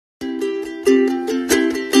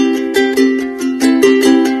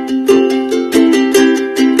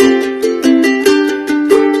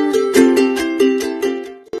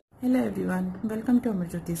welcome to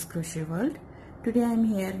Amarjyoti's Crochet World. Today I am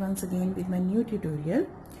here once again with my new tutorial.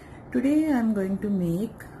 Today I am going to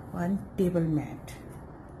make one table mat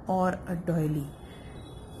or a doily.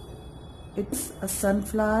 It's a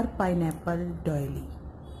sunflower pineapple doily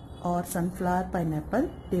or sunflower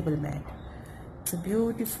pineapple table mat. It's a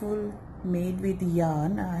beautiful, made with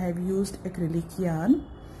yarn. I have used acrylic yarn.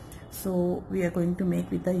 So we are going to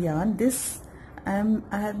make with the yarn. This I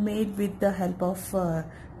have made with the help of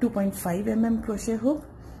 2.5 mm crochet hook,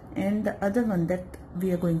 and the other one that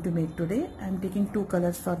we are going to make today, I am taking two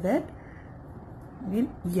colors for that, again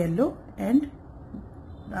yellow and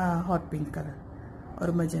hot pink color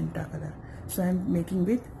or magenta color. So I am making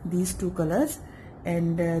with these two colors,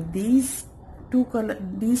 and these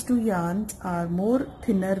two yarns are more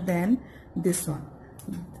thinner than this one,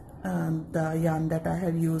 the yarn that I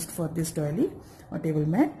have used for this doily or table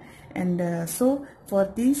mat. And so for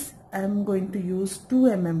this I am going to use 2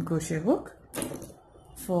 mm crochet hook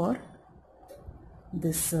for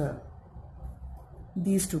this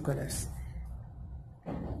these two colors.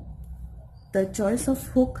 The choice of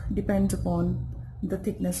hook depends upon the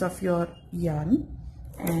thickness of your yarn,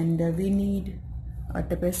 and we need a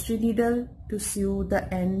tapestry needle to sew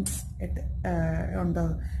the ends on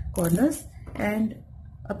the corners, and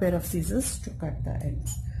a pair of scissors to cut the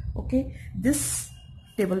ends. Okay, this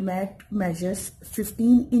table mat measures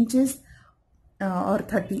 15 inches or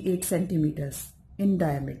 38 centimeters in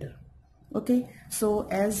diameter. Okay, so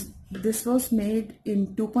as this was made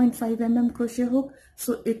in 2.5 mm crochet hook,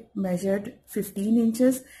 so it measured 15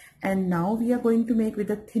 inches, and now we are going to make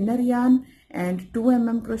with a thinner yarn and 2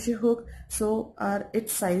 mm crochet hook, so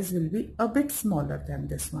its size will be a bit smaller than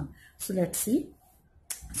this one. So let's see.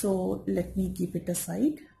 So let me keep it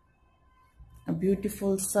aside. A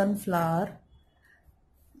beautiful sunflower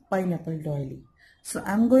pineapple doily. So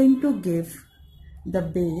I'm going to give the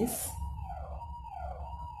base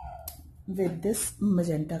with this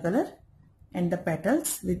magenta color and the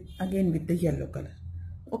petals with the yellow color.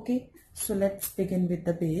 Okay, so let's begin with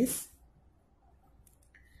the base.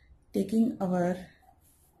 Taking our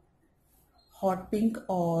hot pink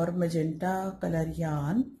or magenta color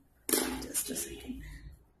yarn, just a second.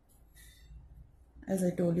 As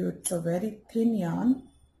I told you, it's a very thin yarn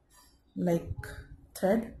like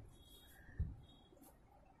thread.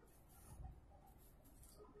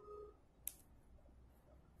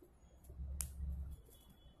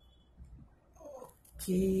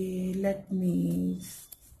 Okay, let me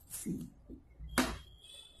see.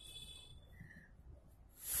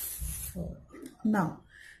 Now,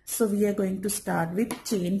 so we are going to start with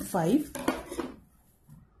chain 5.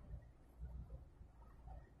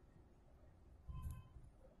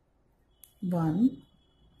 One,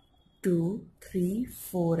 2, 3,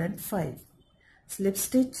 4 and 5. Slip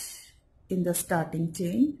stitch in the starting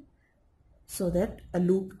chain so that a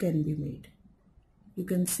loop can be made. You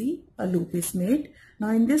can see a loop is made. Now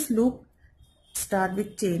in this loop, start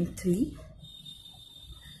with chain 3.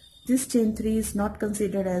 This chain 3 is not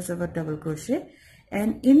considered as our double crochet,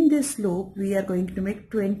 and in this loop we are going to make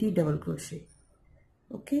 20 double crochet.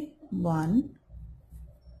 Okay, 1,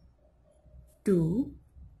 2,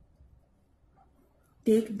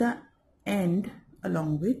 take the end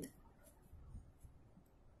along with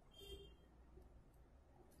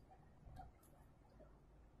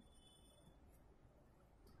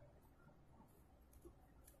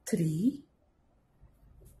 3,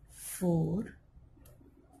 4,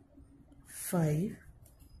 5,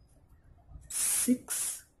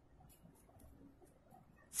 6,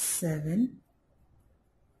 7,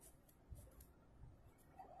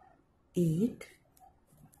 8,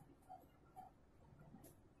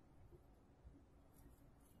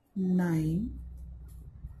 9,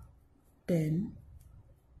 10,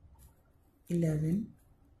 11,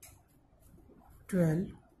 12,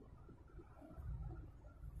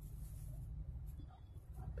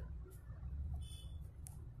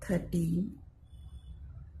 13,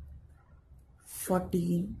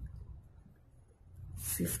 14,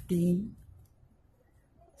 15,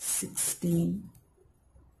 16,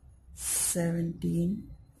 17,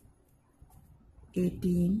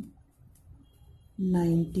 18,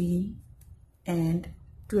 19 and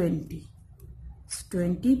 20. So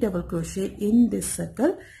 20 double crochet in this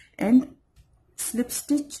circle and slip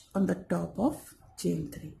stitch on the top of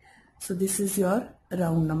chain 3. So this is your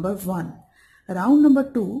round number 1. Round number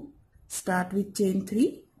 2, start with chain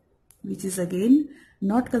 3, which is again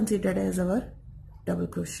not considered as our double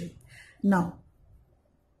crochet. Now,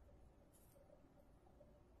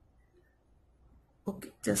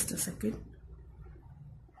 okay, just a second.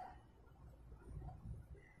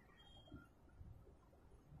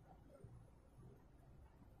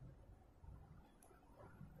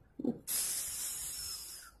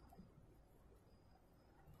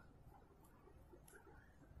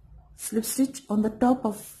 slip stitch on the top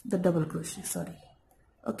of the double crochet, sorry.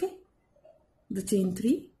 Okay, the chain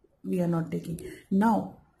 3 we are not taking.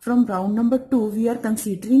 Now from round number 2 we are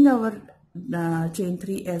considering our chain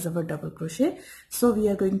 3 as our double crochet, so we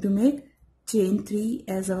are going to make chain 3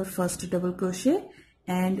 as our first double crochet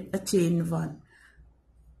and a chain 1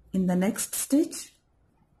 in the next stitch.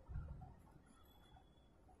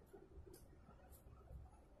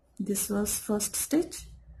 This was first stitch.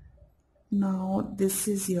 Now this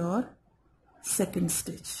is your second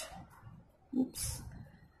stitch. Oops.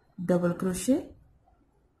 Double crochet,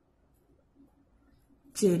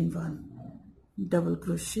 chain 1, double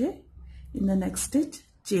crochet, in the next stitch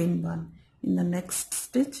chain 1, in the next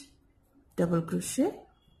stitch double crochet,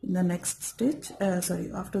 in the next stitch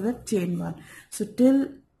after that chain 1. So till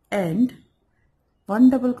end 1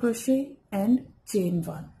 double crochet and chain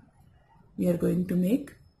 1 we are going to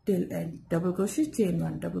make till end. Double crochet, chain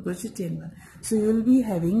 1, double crochet, chain 1. So you will be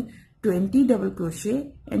having 20 double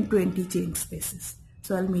crochet and 20 chain spaces.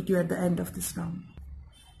 So I'll meet you at the end of this round.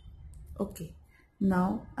 Okay,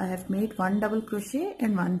 now I have made 1 double crochet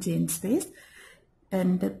and 1 chain space,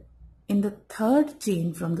 and in the third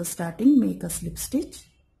chain from the starting make a slip stitch.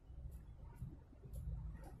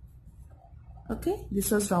 Okay, this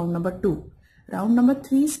was round number 2. Round number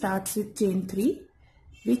 3 starts with chain 3,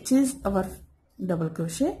 which is our double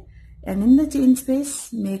crochet, and in the chain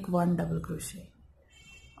space make 1 double crochet.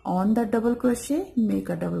 On the double crochet make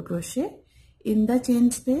a double crochet, in the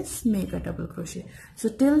chain space make a double crochet. So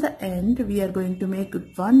till the end we are going to make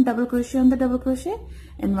 1 double crochet on the double crochet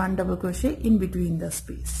and 1 double crochet in between the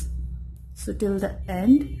space. So till the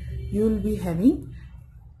end you will be having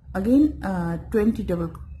again 40 double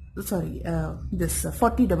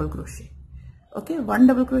crochet. Okay, 1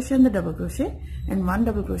 double crochet in the double crochet and 1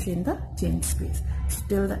 double crochet in the chain space. So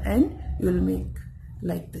till the end you will make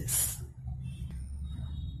like this.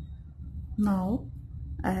 Now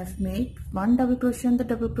I have made 1 double crochet on the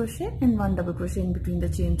double crochet and 1 double crochet in between the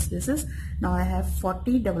chain spaces. Now I have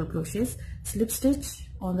 40 double crochets. Slip stitch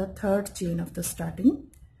on the third chain of the starting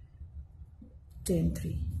chain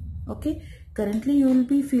 3. Okay, currently you will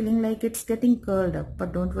be feeling like it's getting curled up,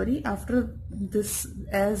 but don't worry, after this,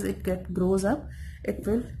 as it grows up, it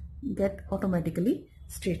will get automatically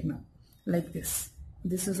straightened up like this.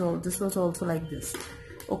 This was also like this.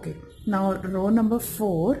 Okay, now row number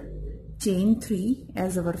 4, chain 3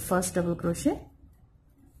 as our first double crochet.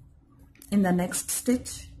 In the next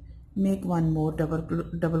stitch make 1 more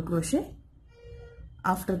double crochet.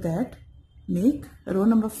 After that make row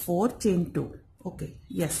number 4, chain 2. Okay,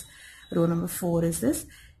 yes, row number 4 is this,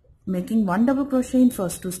 making 1 double crochet in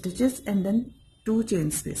first 2 stitches and then 2 chain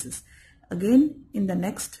spaces. Again in the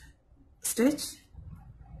next stitch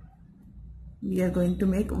we are going to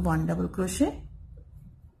make 1 double crochet.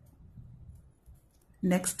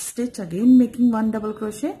 Next stitch again making 1 double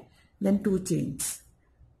crochet, then 2 chains.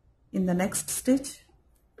 In the next stitch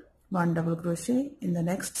 1 double crochet, in the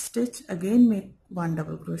next stitch again make 1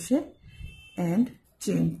 double crochet and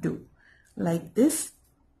chain 2. Like this,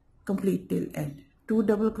 complete till end. 2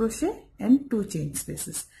 double crochet and 2 chain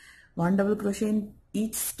spaces. 1 double crochet in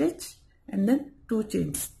each stitch and then 2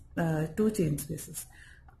 chain spaces.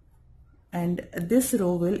 And this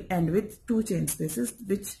row will end with 2 chain spaces,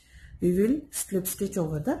 which we will slip stitch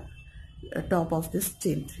over the top of this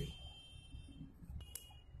chain 3.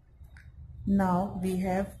 Now we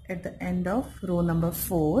have at the end of row number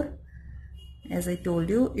 4, as I told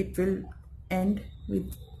you, it will end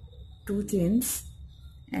with 2 chains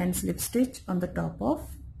and slip stitch on the top of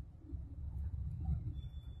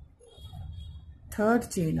third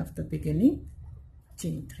chain of the beginning,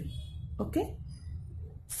 chain 3. Okay,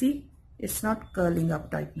 see, it's not curling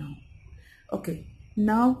up right now. Okay,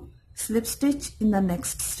 now slip stitch in the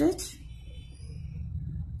next stitch,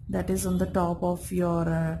 that is on the top of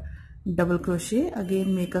your double crochet.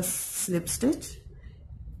 Again make a slip stitch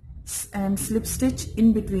and slip stitch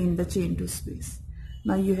in between the chain 2 space.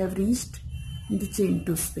 Now you have reached the chain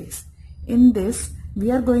 2 space. In this we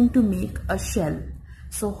are going to make a shell.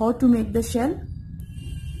 So how to make the shell?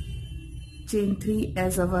 Chain 3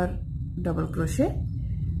 as our double crochet,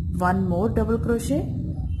 1 more double crochet,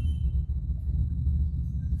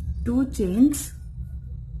 2 chains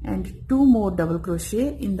and 2 more double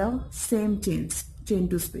crochet in the same chain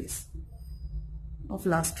 2 space of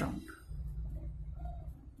last round.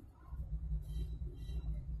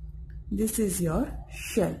 This is your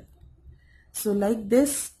shell. So like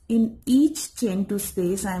this, in each chain 2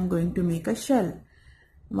 space I am going to make a shell.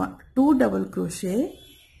 2 double crochet,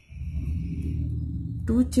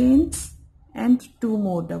 2 chains and 2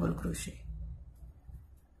 more double crochet.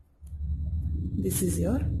 This is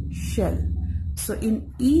your shell. So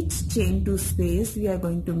in each chain 2 space we are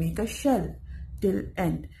going to make a shell till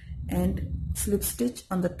end and slip stitch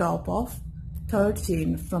on the top of third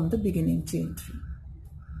chain from the beginning chain 3.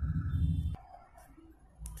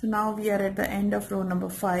 So now we are at the end of row number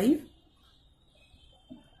 5.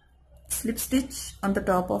 Slip stitch on the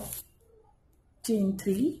top of chain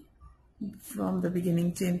 3 from the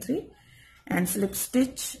beginning chain 3 and slip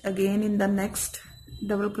stitch again in the next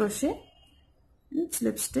double crochet and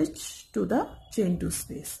slip stitch to the chain 2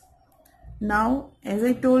 space. Now as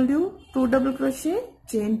I told you, 2 double crochet,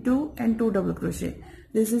 chain 2 and 2 double crochet.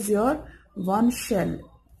 This is your one shell.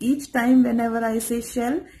 Each time whenever I say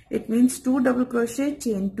shell, it means 2 double crochet,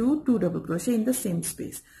 chain 2, 2 double crochet in the same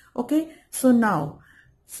space. Okay, so now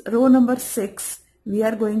row number 6 we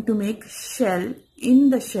are going to make shell in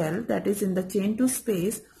the shell, that is in the chain 2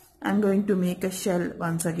 space. I'm going to make a shell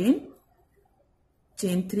once again.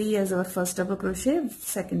 Chain 3 as our first double crochet,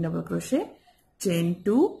 second double crochet, chain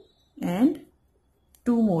 2 and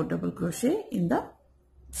 2 more double crochet in the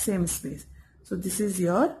same space. So this is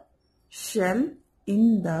your shell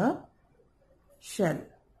in the shell,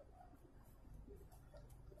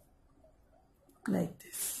 like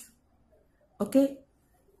this. Okay,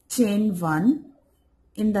 chain 1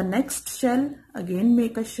 in the next shell, again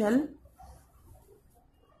make a shell,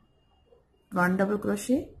 1 double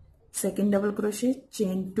crochet, second double crochet,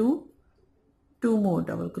 chain 2, 2 more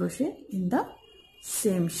double crochet in the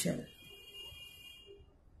same shell.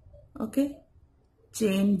 Okay,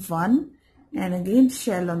 chain 1 and again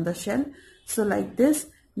shell on the shell. So like this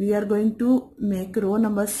we are going to make row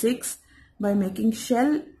number 6 by making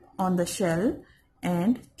shell on the shell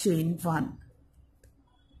and chain 1.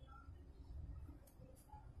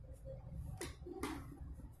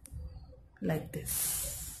 Like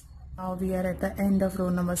this. Now we are at the end of row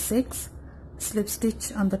number 6. Slip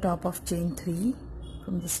stitch on the top of chain 3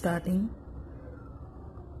 from the starting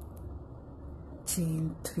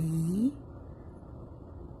chain 3,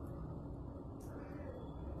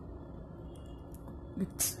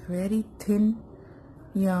 it's very thin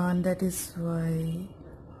yarn, that is why.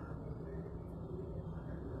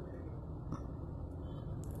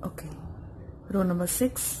 Okay, row number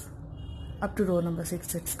 6, up to row number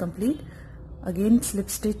 6 it's complete. Again slip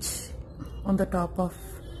stitch on the top of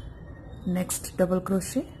next double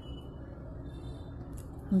crochet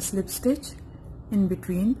and slip stitch in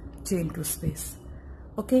between chain 2 space.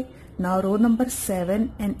 Okay, now row number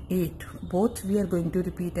 7 and 8 both we are going to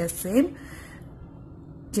repeat as same.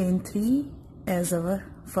 Chain 3 as our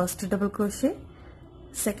first double crochet,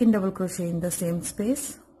 second double crochet in the same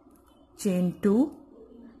space, chain 2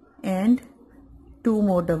 and 2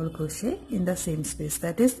 more double crochet in the same space,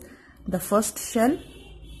 that is the first shell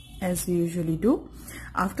as we usually do.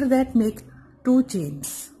 After that make 2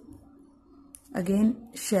 chains, again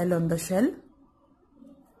shell on the shell,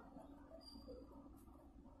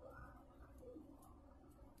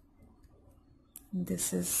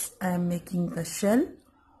 this is I am making the shell,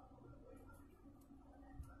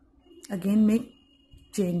 again make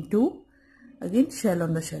chain 2, again shell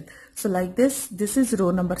on the shell. So like this, this is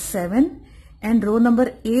row number 7 and row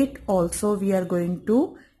number 8 also we are going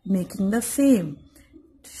to making the same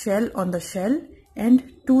shell on the shell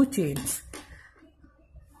and 2 chains.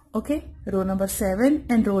 Okay, row number 7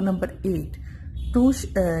 and row number 8, 2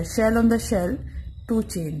 shell on the shell, 2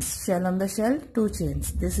 chains, shell on the shell, 2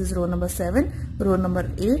 chains. This is row number 7, row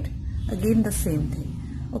number 8, again the same thing.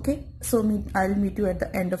 Okay, so I'll meet you at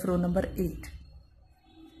the end of row number 8.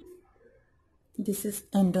 This is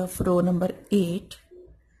end of row number 8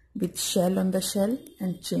 with shell on the shell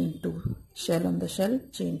and chain 2, shell on the shell,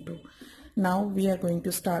 chain 2. Now we are going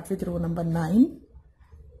to start with row number 9,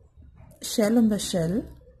 shell on the shell,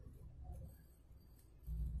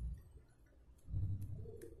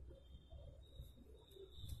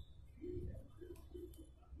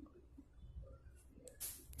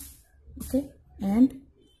 okay, and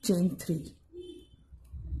chain 3,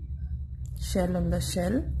 shell on the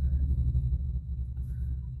shell,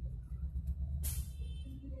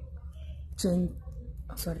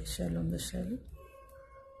 shell on the shell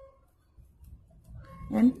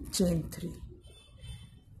and chain 3,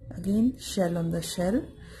 again shell on the shell.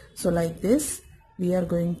 So like this we are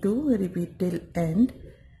going to repeat till end,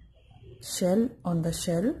 shell on the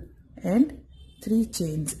shell and 3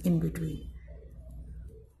 chains in between.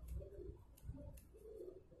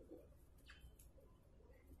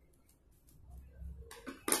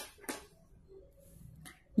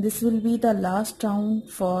 This will be the last round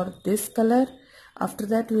for this color. After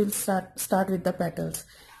that we will start with the petals.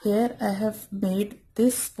 Here I have made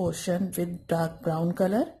this portion with dark brown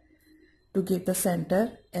color to give the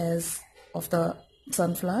center as of the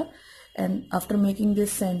sunflower, and after making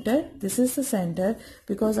this center, this is the center,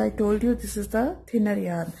 because I told you this is the thinner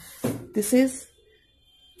yarn. This is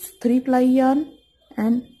 3-ply yarn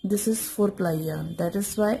and this is 4-ply yarn. That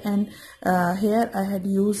is why, and here I had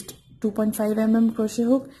used 2.5 mm crochet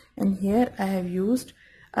hook, and here I am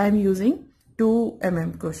using 2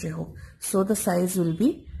 mm crochet hook. So the size will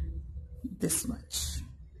be this much.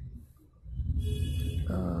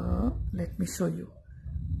 Let me show you.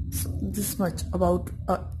 So this much, about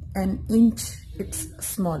an inch it's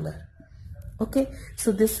smaller. Okay,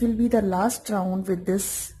 so this will be the last round with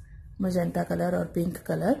this magenta color or pink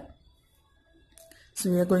color.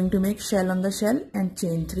 So we are going to make shell on the shell and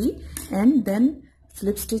chain 3, and then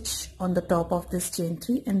slip stitch on the top of this chain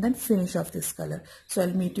 3, and then finish off this color. So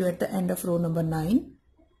I'll meet you at the end of row number 9.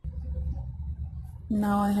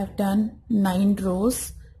 Now I have done 9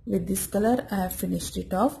 rows with this color. I have finished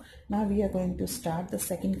it off. Now we are going to start the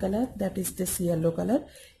second color, that is this yellow color.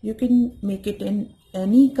 You can make it in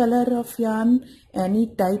any color of yarn,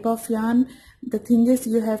 any type of yarn. The thing is,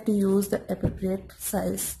 you have to use the appropriate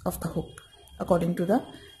size of the hook according to the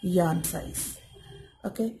yarn size.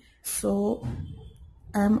 Okay, so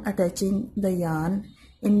I am attaching the yarn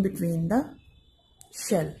in between the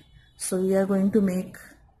shell. So we are going to make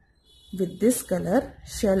with this color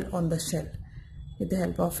shell on the shell. With the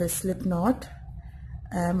help of a slip knot,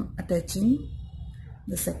 I am attaching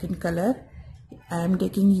the second color. I am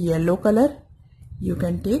taking yellow color. You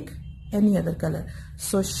can take any other color.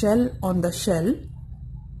 So shell on the shell.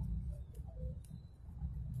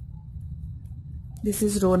 This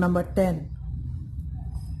is row number 10.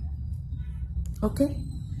 Okay,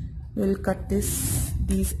 we'll cut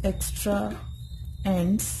these extra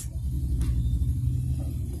ends.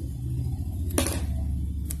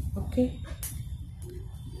 Okay,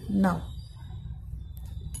 now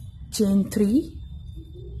chain 3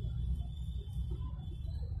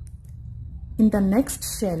 in the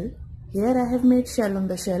next shell. Here I have made shell on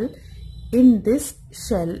the shell. In this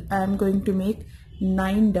shell I am going to make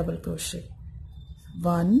 9 double crochet.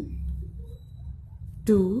 1,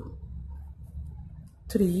 2,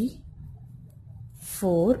 3,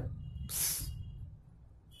 4,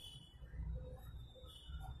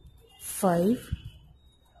 5,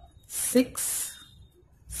 6,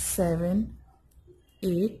 7,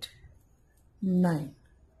 8, 9.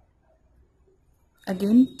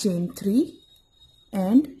 Again chain 3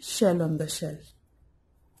 and shell on the shell.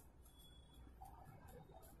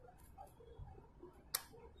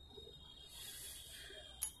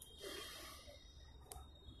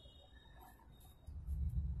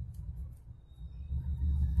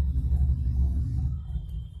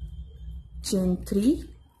 Chain 3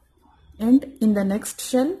 and in the next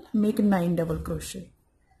shell make 9 double crochet.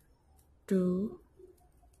 2,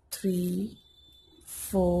 3,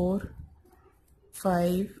 4,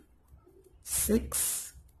 5,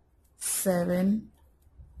 6, 7,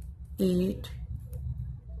 8,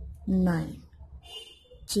 9.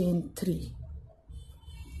 Chain 3.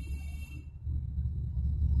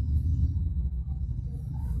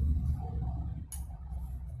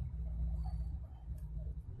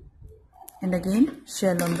 And again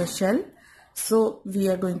shell on the shell. So we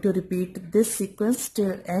are going to repeat this sequence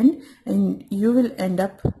till end, and you will end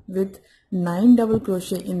up with 9 double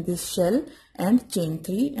crochet in this shell and chain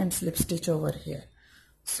 3 and slip stitch over here.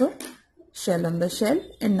 So shell on the shell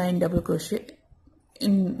and 9 double crochet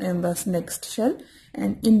in the next shell,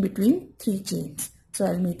 and in between 3 chains. So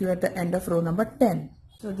I'll meet you at the end of row number 10.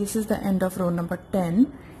 So this is the end of row number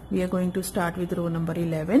 10. We are going to start with row number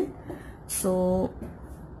 11. So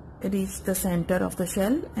reach the center of the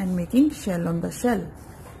shell and making shell on the shell.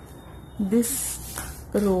 This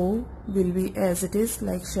row will be as it is,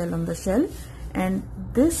 like shell on the shell, and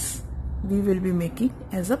this we will be making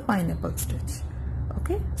as a pineapple stitch.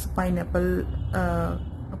 Okay, so pineapple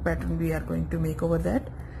pattern we are going to make over that.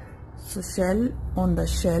 So shell on the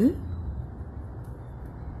shell,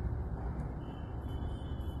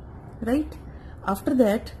 right? After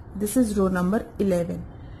that, this is row number 11.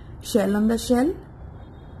 Shell on the shell,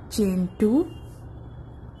 chain 2,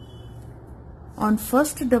 on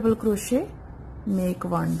first double crochet make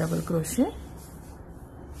 1 double crochet,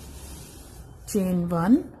 chain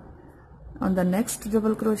 1, on the next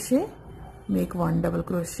double crochet make 1 double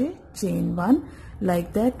crochet, chain 1,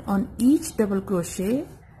 like that on each double crochet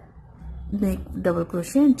make double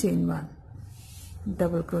crochet and chain 1,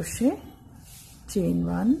 double crochet, chain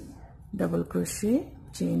 1, double crochet,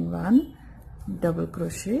 chain 1, double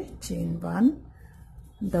crochet, chain 1,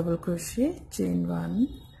 double crochet, chain 1.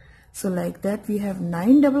 So like that we have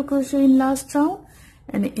 9 double crochet in last round,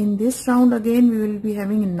 and in this round again we will be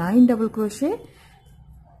having 9 double crochet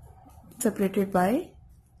separated by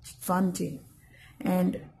 1 chain,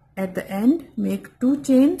 and at the end make 2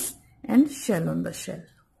 chains and shell on the shell.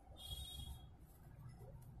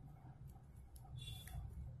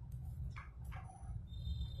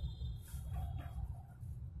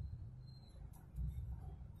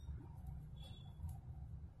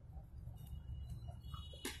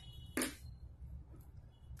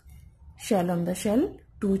 Shell on the shell,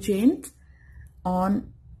 2 chains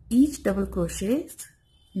on each double crochet.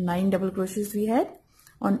 9 double crochets we had.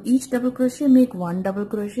 On each double crochet make 1 double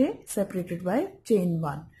crochet separated by chain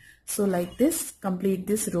 1. So like this, complete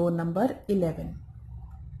this row number 11.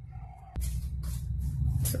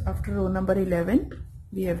 So after row number 11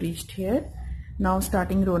 we have reached here. Now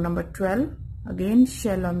starting row number 12, again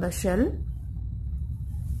shell on the shell,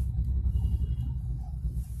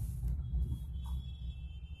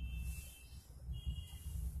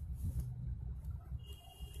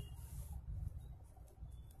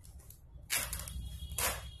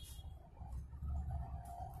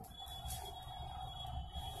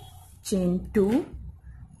 chain 2.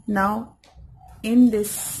 Now in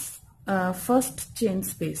this first chain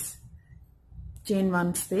space, chain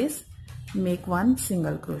 1 space, make 1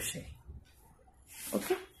 single crochet.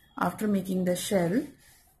 Okay, after making the shell,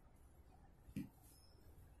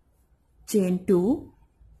 chain 2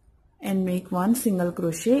 and make 1 single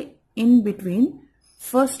crochet in between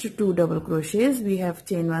first 2 double crochets. We have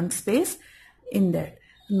chain 1 space in that.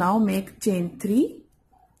 Now make chain 3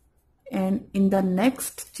 and in the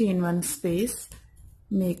next chain 1 space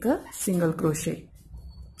make a single crochet.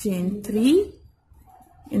 Chain 3,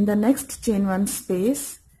 in the next chain 1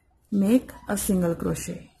 space make a single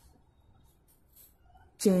crochet.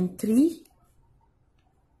 Chain 3,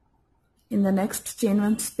 in the next chain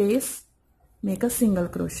 1 space make a single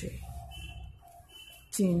crochet.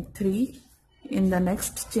 Chain 3, in the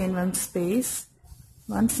next chain 1 space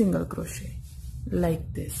 1 single crochet,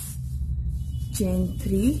 like this. Chain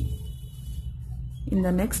 3, in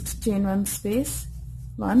the next chain 1 space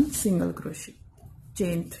 1 single crochet.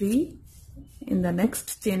 Chain 3, in the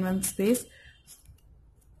next chain 1 space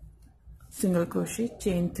single crochet.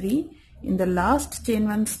 Chain 3, in the last chain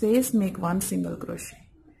 1 space make 1 single crochet,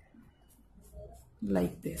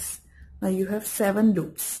 like this. Now you have 7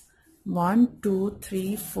 loops. 1, 2,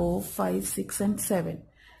 3, 4, 5, 6 and 7.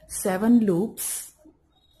 7 loops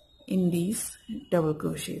in these double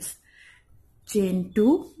crochets. Chain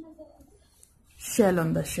 2, shell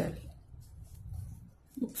on the shell.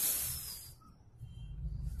 Oops.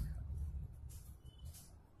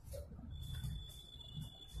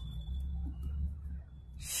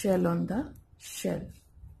 Shell on the shell.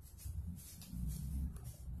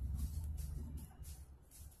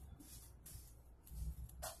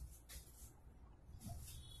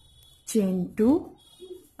 Chain 2,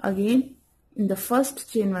 again in the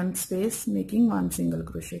first chain 1 space making 1 single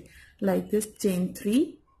crochet, like this. Chain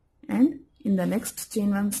 3 and in the next chain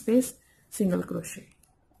 1 space single crochet.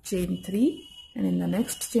 Chain 3 and in the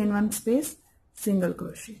next chain 1 space single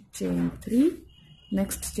crochet. Chain 3,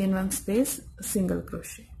 next chain 1 space single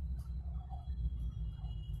crochet.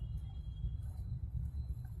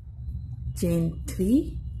 Chain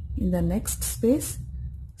 3, in the next space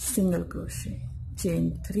single crochet.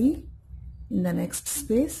 Chain 3, in the next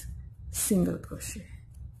space single crochet.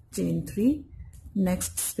 Chain 3,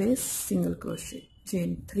 next space single crochet.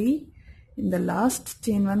 Chain 3, in the last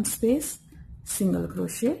chain 1 space single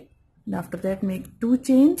crochet, and after that make 2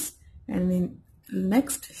 chains and in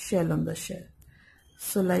next shell on the shell.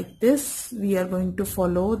 So like this we are going to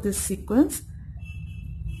follow this sequence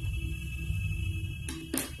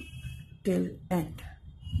till end.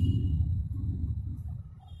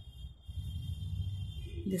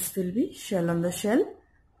 This will be shell on the shell,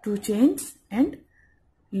 2 chains and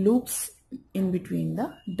loops in between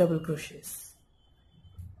the double crochets.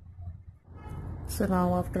 So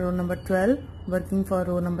now after row number 12, working for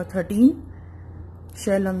row number 13,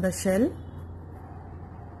 shell on the shell,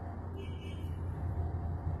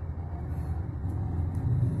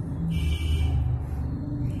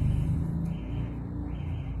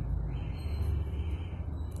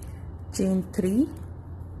 chain 3.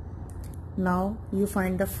 Now you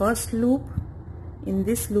find the first loop. In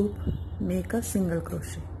this loop make a single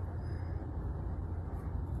crochet.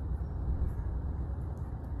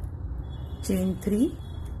 Chain 3,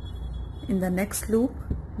 in the next loop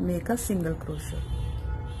make a single crochet.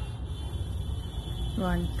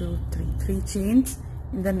 1, 2, 3, 3 chains.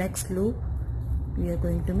 In the next loop we are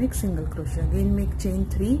going to make single crochet. Again make chain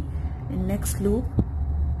 3, in next loop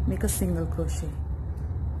make a single crochet.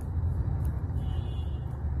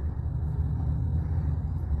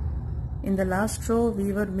 In the last row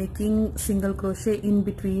we were making single crochet in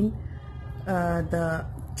between the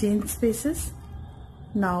chain spaces.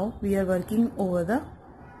 Now we are working over the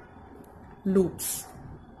loops.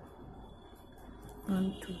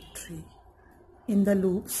 1 2 3. In the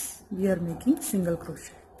loops we are making single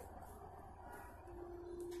crochet.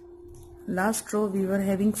 Last row we were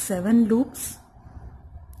having 7 loops.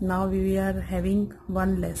 Now we are having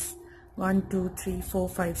one less. 1 2 3 4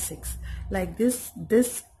 5 6. Like this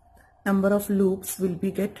number of loops will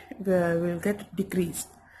get decreased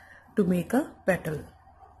to make a petal.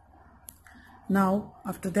 Now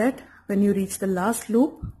after that, when you reach the last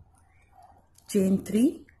loop, chain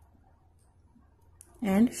 3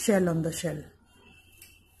 and shell on the shell.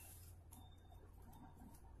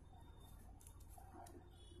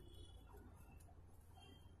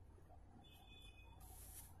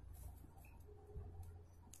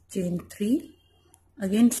 Chain 3,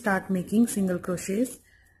 again start making single crochets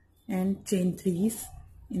and chain 3s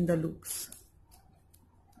in the loops.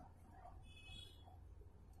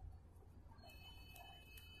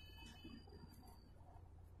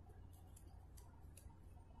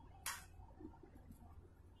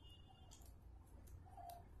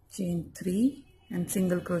 Chain 3 and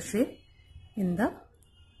single crochet in the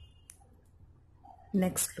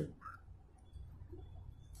next loop.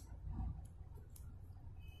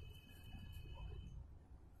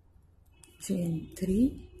 Chain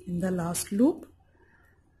 3 in the last loop.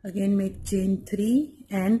 Again make chain 3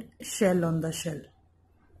 and shell on the shell.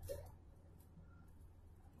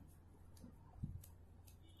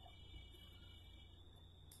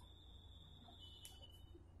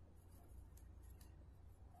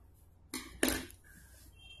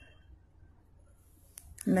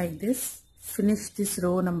 Like this, finish this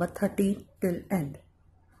row number 13 till end.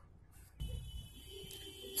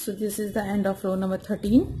 So this is the end of row number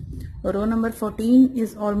 13. Row number 14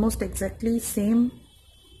 is almost exactly same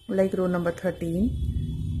like row number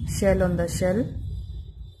 13. Shell on the shell.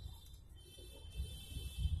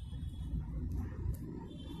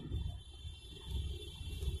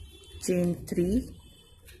 Chain 3.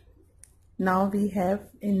 Now we have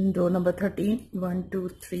in row number 13 1 2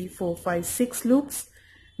 3 4 5 6 loops.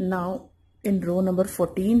 Now in row number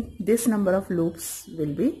 14 this number of loops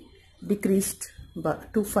will be decreased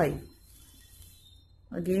to 5.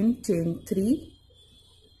 Again chain 3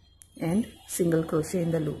 and single crochet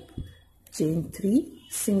in the loop. Chain 3,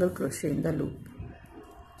 single crochet in the loop.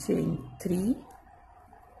 Chain 3,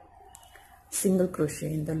 single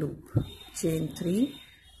crochet in the loop. Chain 3,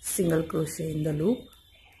 single crochet in the loop.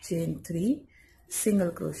 Chain 3,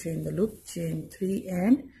 single crochet in the loop. Chain 3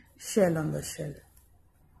 and shell on the shell.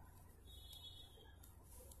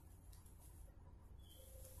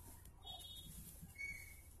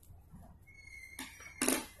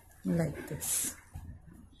 Like this,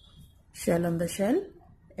 shell on the shell,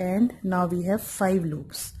 and now we have 5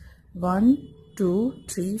 loops. 1 2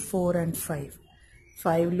 3 4 and 5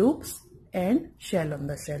 loops and shell on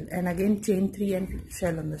the shell, and again chain 3 and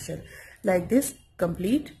shell on the shell. Like this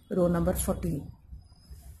complete row number 14.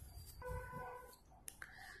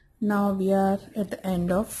 Now we are at the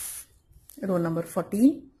end of row number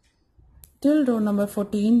 14. Till row number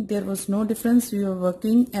 14 there was no difference. We were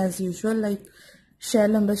working as usual, like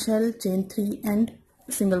shell on the shell, chain 3 and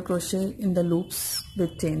single crochet in the loops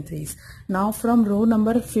with chain 3s. Now from row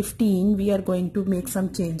number 15 we are going to make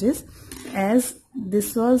some changes, as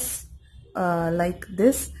this was like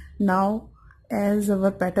this. Now as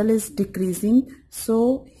our petal is decreasing,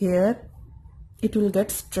 so here it will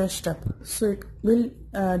get stretched up, so it will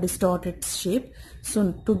distort its shape.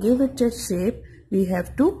 So to give it a shape we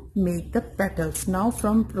have to make the petals. Now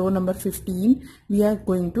from row number 15 we are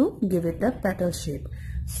going to give it a petal shape,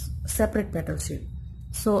 separate petal shape.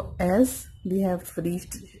 So as we have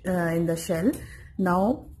reached in the shell,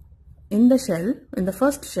 now in the shell, in the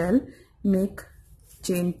first shell, make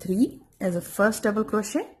chain 3 as a first double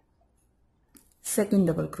crochet, second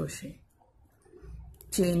double crochet,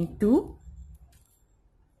 chain 2,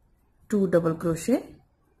 2 double crochet,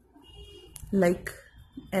 like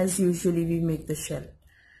as usually we make the shell.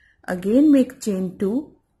 Again make chain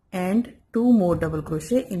 2 and 2 more double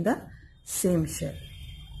crochet in the same shell.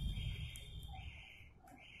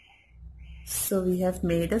 So we have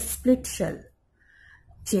made a split shell.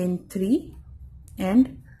 Chain 3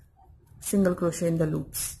 and single crochet in the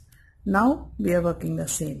loops. Now we are working the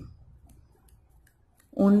same.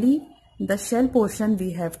 Only the shell portion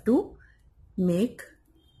we have to make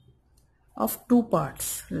of 2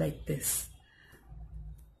 parts, like this.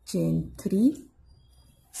 Chain 3,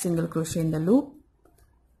 single crochet in the loop,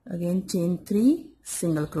 again chain 3,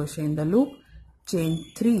 single crochet in the loop,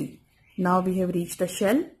 chain 3. Now we have reached the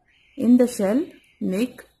shell. In the shell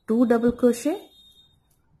make 2 double crochet,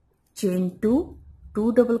 chain 2,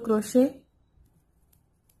 2 double crochet,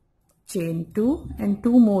 chain 2 and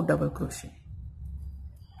 2 more double crochet.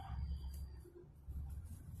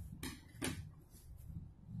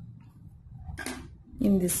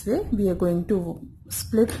 In this way we are going to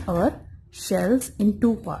split our shells in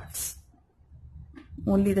 2 parts.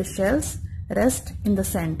 Only the shells rest in the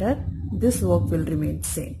center. This work will remain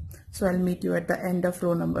same. So I'll meet you at the end of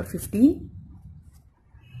row number 15.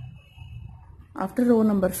 After row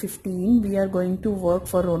number 15 we are going to work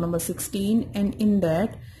for row number 16, and in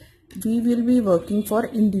that we will be working for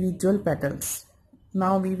individual petals.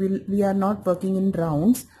 Now we are not working in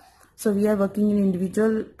rounds, so we are working in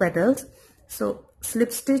individual petals. So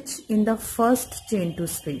slip stitch in the first chain 2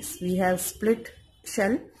 space. We have split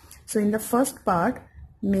shell, so in the first part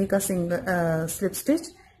make a single slip stitch,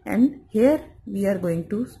 and here we are going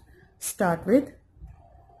to start with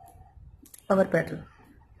our petal.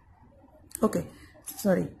 Okay,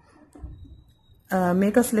 sorry,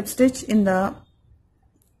 make a slip stitch in the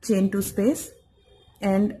chain 2 space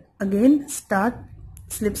and again start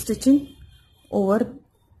slip stitching over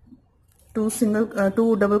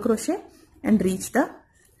 2 double crochet and reach the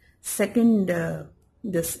second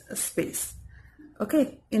this space.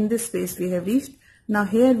 Okay, in this space we have reached. Now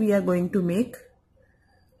here we are going to make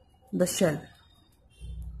the shell,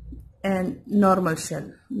 and normal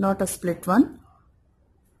shell, not a split one.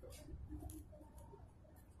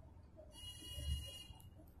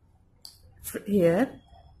 Here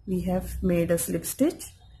we have made a slip stitch,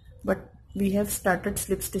 but we have started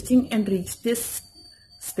slip stitching and reached this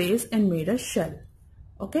space and made a shell.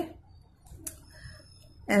 Okay,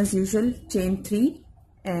 as usual, chain 3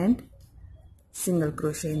 and single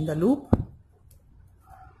crochet in the loop,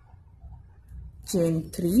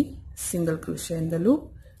 chain 3, single crochet in the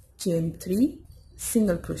loop, chain 3,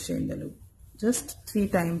 single crochet in the loop. Just 3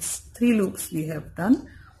 times, 3 loops we have done.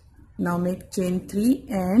 Now make chain 3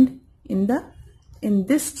 and in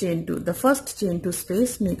this chain 2, the first chain 2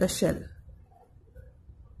 space, make a shell.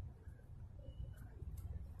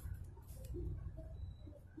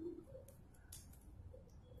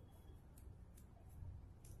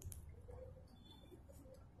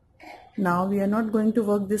 Now we are not going to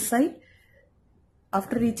work this side.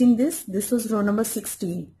 After reaching this was row number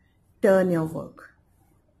 16. Turn your work.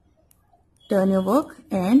 Turn your work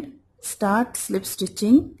and start slip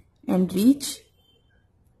stitching and reach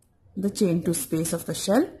the chain 2 space of the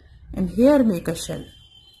shell, and here make a shell.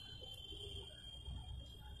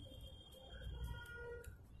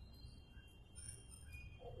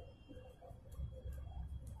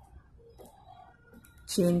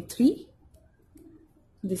 Chain 3.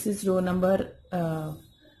 This is row number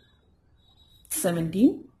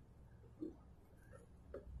 17.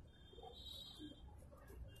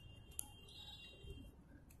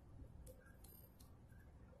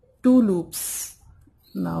 Two loops.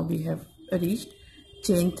 Now we have reached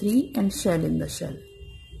chain 3 and shell in the shell.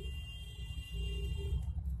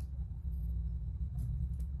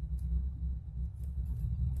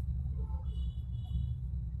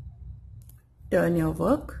 Turn your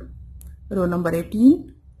work. Row number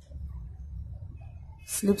 18.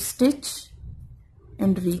 Slip stitch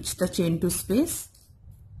and reach the chain 2 space.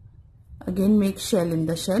 Again make shell in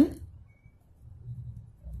the shell.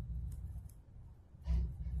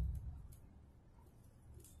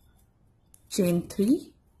 Chain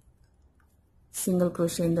 3, single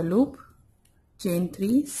crochet in the loop, chain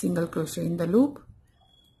 3, single crochet in the loop,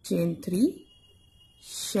 chain 3,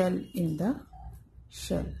 shell in the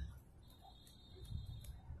shell.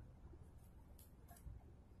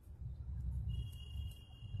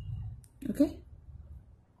 Okay,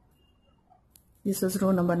 this was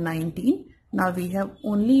row number 19. Now we have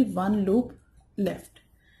only one loop left.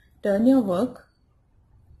 Turn your work.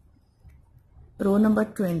 Row number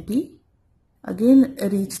 20. Again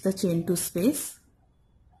reach the chain 2 space.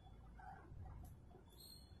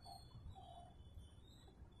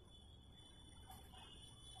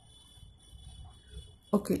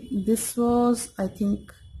 Okay, this was, I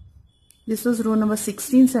think, this was row number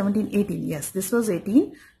 16, 17, 18. Yes, this was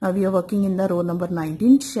 18. Now we are working in the row number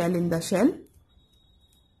 19, shell in the shell.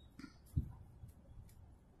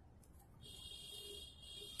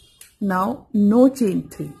 Now no chain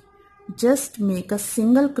 3. Just make a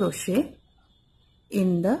single crochet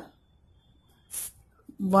in the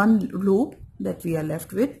one loop that we are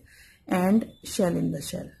left with and shell in the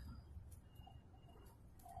shell.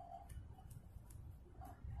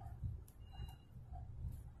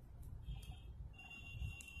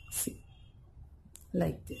 See,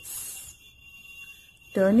 like this.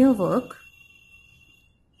 Turn your work.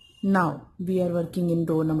 Now we are working in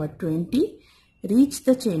row number 20. Reach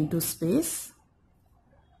the chain 2 space.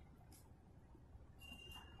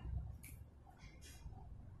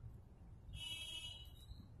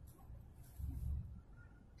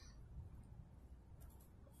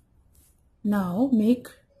 Now make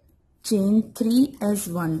chain 3 as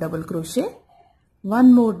 1 double crochet,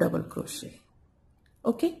 1 more double crochet.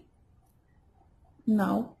 Okay.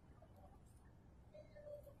 Now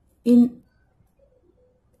in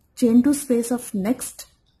chain 2 space of next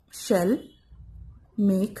shell,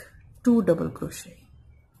 make 2 double crochet.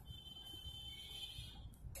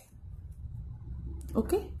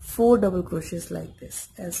 Okay, 4 double crochets like this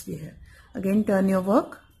as we have. Again turn your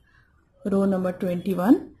work, row number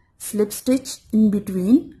 21, slip stitch in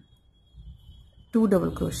between 2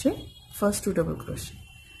 double crochet, first 2 double crochet.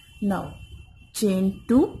 Now chain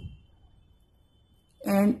 2,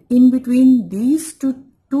 and in between these two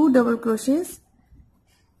double crochets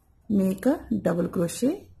make a double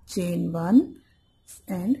crochet, chain 1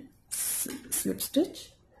 and slip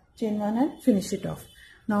stitch, chain 1 and finish it off.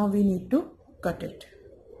 Now we need to cut it.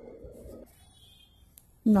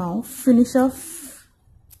 Now finish off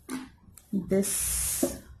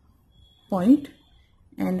this point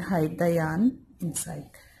and hide the yarn inside.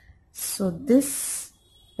 So this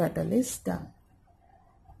petal is done.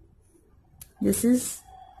 This is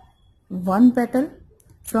one petal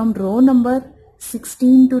from row number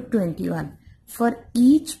 16 to 21. For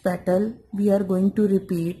each petal we are going to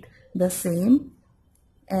repeat the same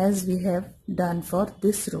as we have done for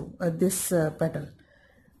this row, petal.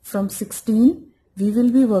 From 16 we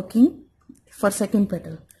will be working for second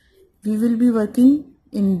petal. We will be working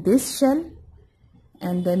in this shell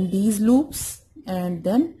and then these loops and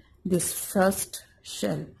then this first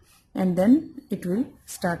shell, and then it will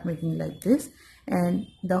start making like this, and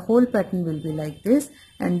the whole pattern will be like this,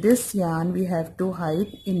 and this yarn we have to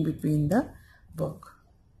hide in between the work.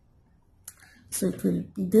 So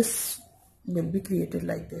this will be created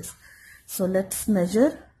like this. So let's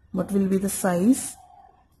measure what will be the size,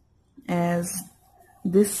 as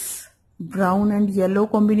this brown and yellow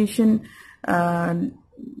combination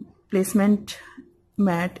placement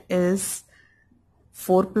mat is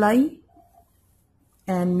 4 ply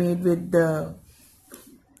and made with the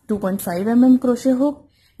 2.5 mm crochet hook,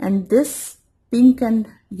 and this pink and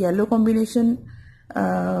yellow combination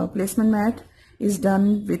placement mat is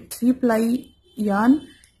done with 3 ply yarn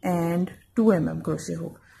and 2 mm crochet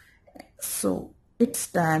hook. So its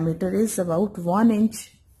diameter is about 1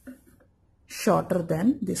 inch shorter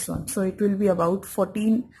than this one. So it will be about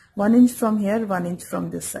 1 inch from here, 1 inch from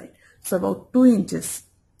this side. So about 2 inches.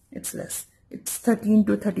 It's less. It's 13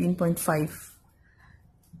 to 13.5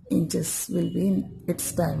 inches will be in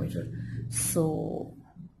its diameter. So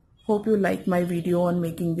hope you like my video on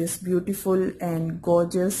making this beautiful and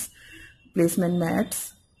gorgeous placement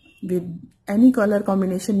mats with any color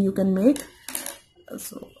combination you can make.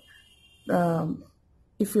 So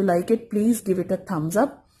if you like it, please give it a thumbs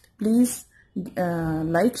up. Please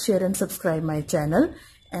like, share and subscribe my channel,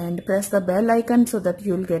 and press the bell icon so that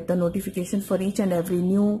you will get the notification for each and every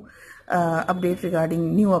new update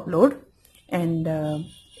regarding new upload. And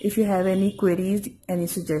if you have any queries, any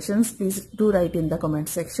suggestions, please do write in the comment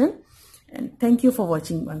section. And thank you for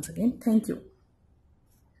watching once again. Thank you.